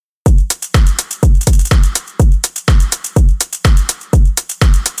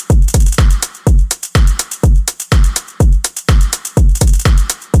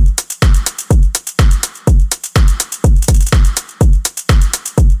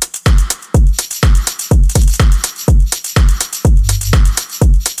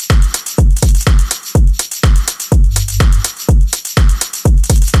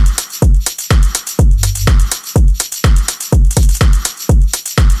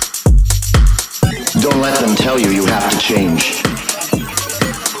Don't let them tell you you have to change.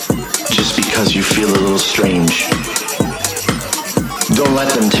 Just because you feel a little strange. Don't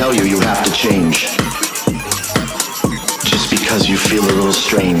let them tell you you have to change. Just because you feel a little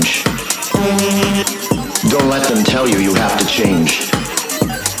strange. Don't let them tell you you have to change.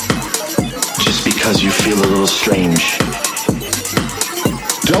 Just because you feel a little strange.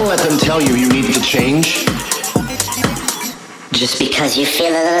 Don't let them tell you you need to change. Just because you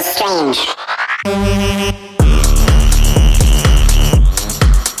feel a little strange.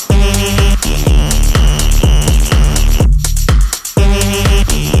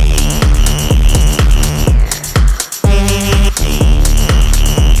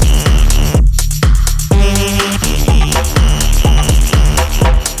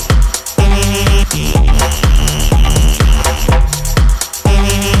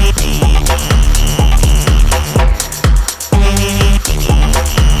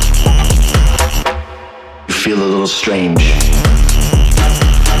 Feel a little strange.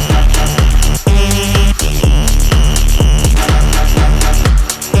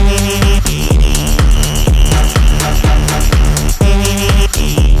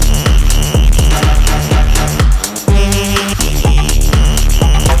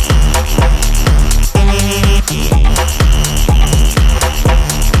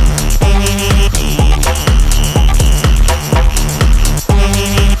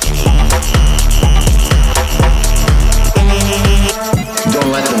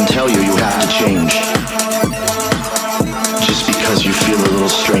 Change. Just because you feel a little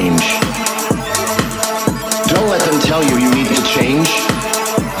strange. Don't let them tell you you need to change.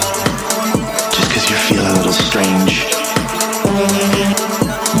 Just because you feel a little strange.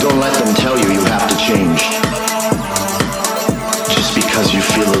 Don't let them tell you you have to change. Just because you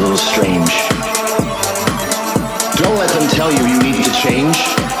feel a little strange. Don't let them tell you you need to change.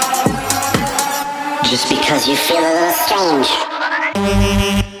 Just because you feel a little strange.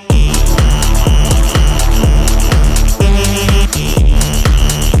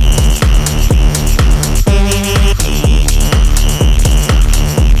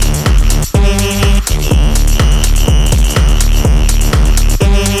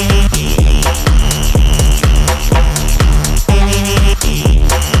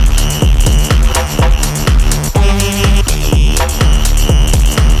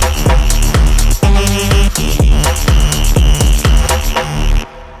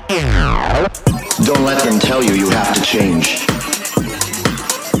 Don't let them tell you you have to change.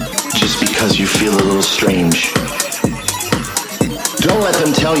 Just because you feel a little strange. Don't let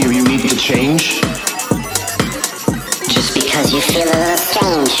them tell you you need to change. Just because you feel a little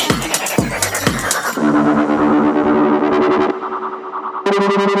strange.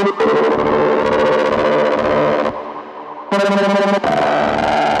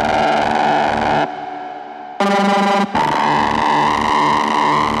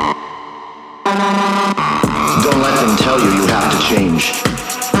 Don't let them tell you you have to change.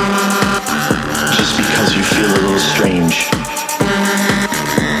 Just because you feel a little strange.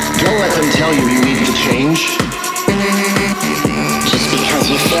 Don't let them tell you you need to change. Just because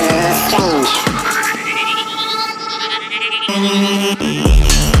you feel a little strange.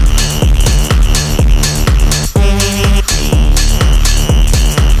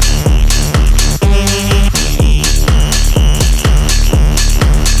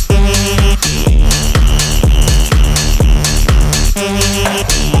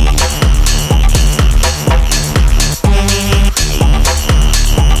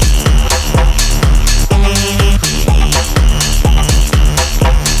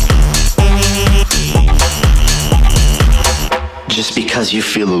 Just because you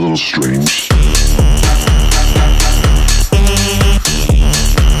feel a little strange.